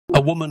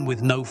A woman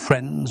with no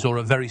friends or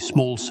a very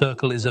small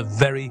circle is a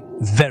very,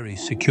 very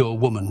secure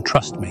woman,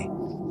 trust me.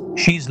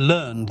 She's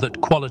learned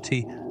that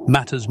quality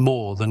matters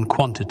more than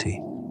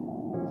quantity.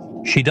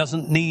 She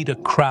doesn't need a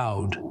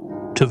crowd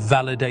to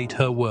validate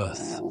her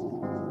worth.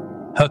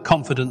 Her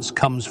confidence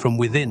comes from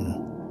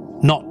within,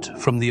 not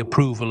from the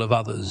approval of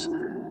others.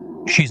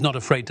 She's not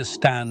afraid to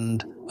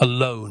stand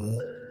alone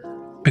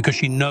because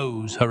she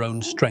knows her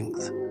own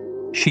strength.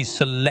 She's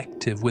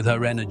selective with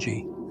her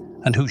energy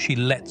and who she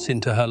lets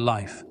into her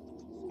life.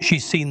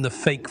 She's seen the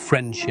fake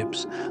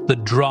friendships, the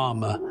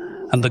drama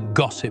and the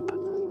gossip,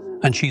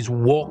 and she's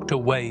walked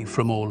away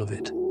from all of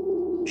it.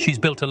 She's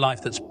built a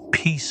life that's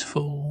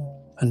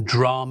peaceful and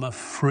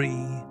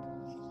drama-free,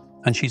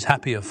 and she's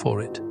happier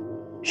for it.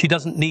 She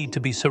doesn't need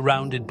to be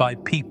surrounded by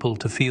people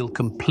to feel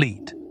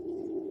complete.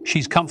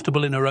 She's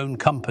comfortable in her own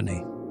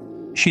company.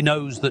 She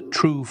knows that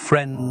true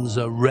friends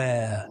are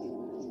rare,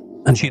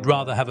 and she'd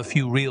rather have a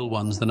few real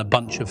ones than a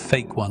bunch of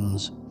fake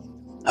ones.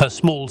 Her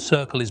small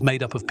circle is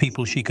made up of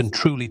people she can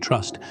truly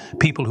trust,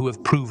 people who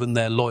have proven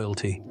their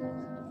loyalty.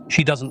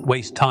 She doesn't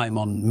waste time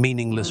on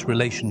meaningless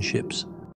relationships.